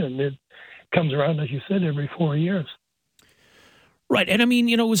resignation. It comes around, as you said, every 4 years. Right. And I mean,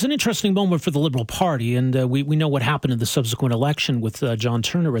 it was an interesting moment for the Liberal Party. And we know what happened in the subsequent election with John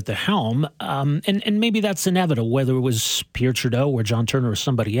Turner at the helm. And maybe that's inevitable, whether it was Pierre Trudeau or John Turner or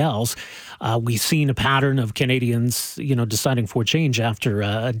somebody else. We've seen a pattern of Canadians, deciding for change after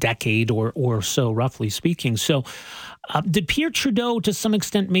a decade or so, roughly speaking. So did Pierre Trudeau, to some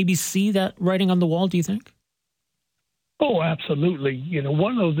extent, maybe see that writing on the wall, do you think? Oh, absolutely.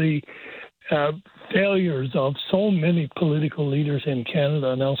 One of the failures of so many political leaders in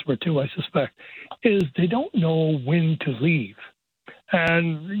Canada and elsewhere too, I suspect, is they don't know when to leave.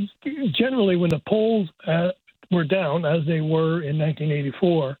 And generally when the polls were down, as they were in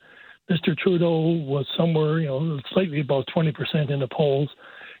 1984, Mr. Trudeau was somewhere, slightly above 20% in the polls.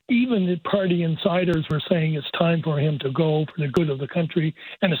 Even the party insiders were saying it's time for him to go for the good of the country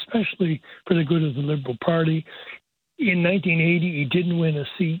and especially for the good of the Liberal Party. In 1980, he didn't win a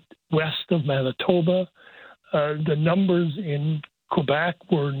seat west of Manitoba. The numbers in Quebec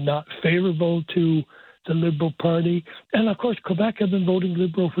were not favorable to the Liberal Party. And, of course, Quebec had been voting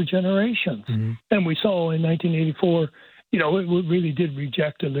Liberal for generations. Mm-hmm. And we saw in 1984, it really did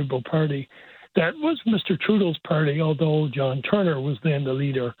reject the Liberal Party. That was Mr. Trudeau's party, although John Turner was then the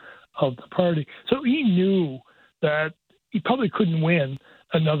leader of the party. So he knew that he probably couldn't win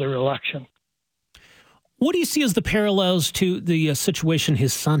another election. What do you see as the parallels to the situation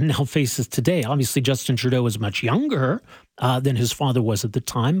his son now faces today? Obviously, Justin Trudeau is much younger than his father was at the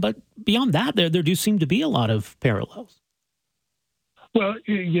time, but beyond that, there do seem to be a lot of parallels. Well,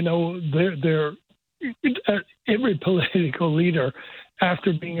 every political leader,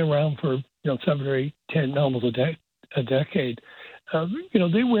 after being around for 7 or 8, 10, almost a decade,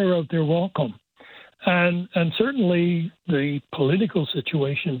 they wear out their welcome, and certainly the political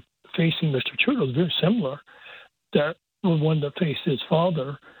situation facing Mr. Trudeau is very similar. That was one that faced his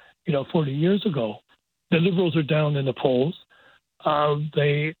father, 40 years ago. The Liberals are down in the polls.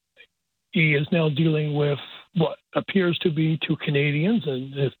 He is now dealing with what appears to be to Canadians,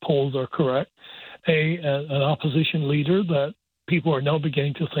 and if polls are correct, an opposition leader that people are now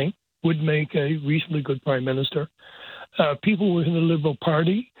beginning to think would make a reasonably good prime minister. People within the Liberal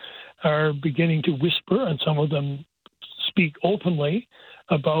Party are beginning to whisper, and some of them speak openly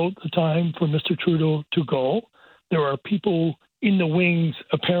about the time for Mr. Trudeau to go. There are people in the wings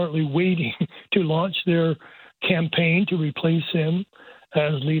apparently waiting to launch their campaign to replace him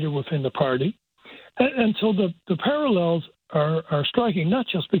as leader within the party. And so the parallels are striking, not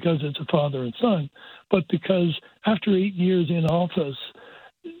just because it's a father and son, but because after 8 years in office,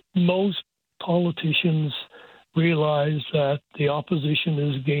 most politicians realize that the opposition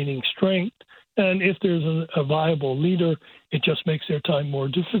is gaining strength. And if there's a viable leader, it just makes their time more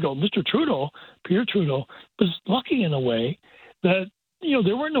difficult. Mr. Trudeau, Pierre Trudeau, was lucky in a way that,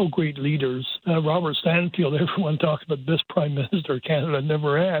 there were no great leaders. Robert Stanfield, everyone talks about the best prime minister Canada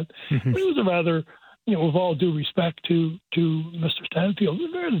never had. Mm-hmm. But he was a rather, with all due respect to Mr. Stanfield,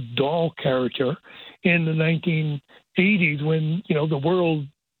 a very dull character in the 1980s when, the world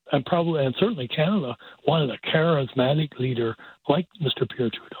and certainly Canada wanted a charismatic leader like Mr. Pierre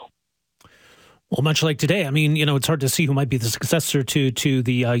Trudeau. Well, much like today, it's hard to see who might be the successor to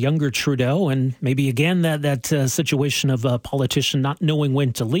the younger Trudeau, and maybe again that situation of a politician not knowing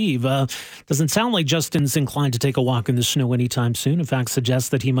when to leave. Doesn't sound like Justin's inclined to take a walk in the snow anytime soon. In fact, suggests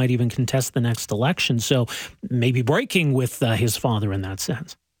that he might even contest the next election. So maybe breaking with his father in that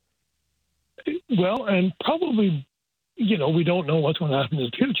sense. Well, and probably we don't know what's going to happen in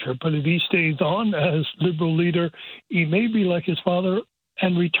the future. But if he stays on as Liberal leader, he may be like his father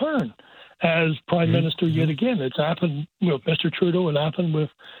and return as Prime Minister yet again. It's happened with Mr. Trudeau. It happened with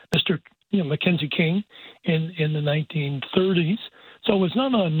Mr. Mackenzie King in the 1930s. So it's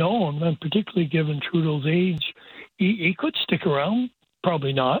not unknown, and particularly given Trudeau's age, he could stick around.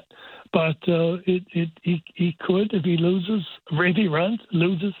 Probably not, but he could if he loses. If he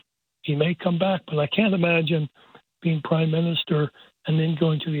loses, he may come back. But I can't imagine being Prime Minister and then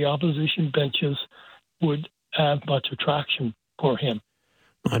going to the opposition benches would have much attraction for him.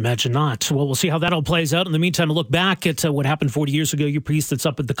 I imagine not. Well, we'll see how that all plays out. In the meantime, a look back at what happened 40 years ago. Your piece that's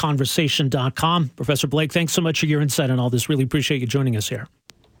up at theconversation.com. Professor Blake, thanks so much for your insight on all this. Really appreciate you joining us here.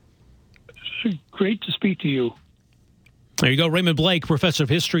 Great to speak to you. There you go. Raymond Blake, professor of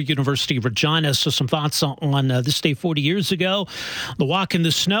history, University of Regina. So some thoughts on this day 40 years ago, the walk in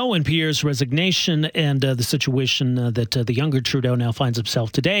the snow and Pierre's resignation, and the situation that the younger Trudeau now finds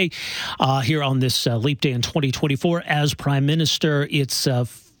himself today here on this leap day in 2024 as Prime Minister. It's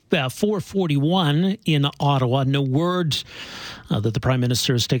 4:41 in Ottawa. No word that the Prime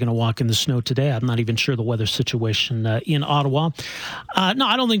Minister has taken a walk in the snow today. I'm not even sure the weather situation in Ottawa. No,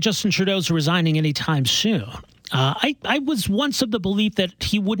 I don't think Justin Trudeau's resigning anytime soon. I was once of the belief that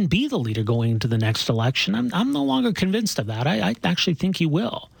he wouldn't be the leader going into the next election. I'm no longer convinced of that. I actually think he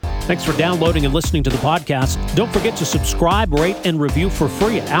will. Thanks for downloading and listening to the podcast. Don't forget to subscribe, rate, and review for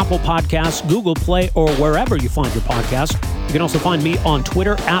free at Apple Podcasts, Google Play, or wherever you find your podcast. You can also find me on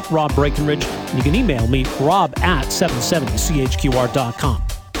Twitter at Rob Breckenridge, and you can email me rob@770chqr.com.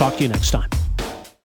 Talk to you next time.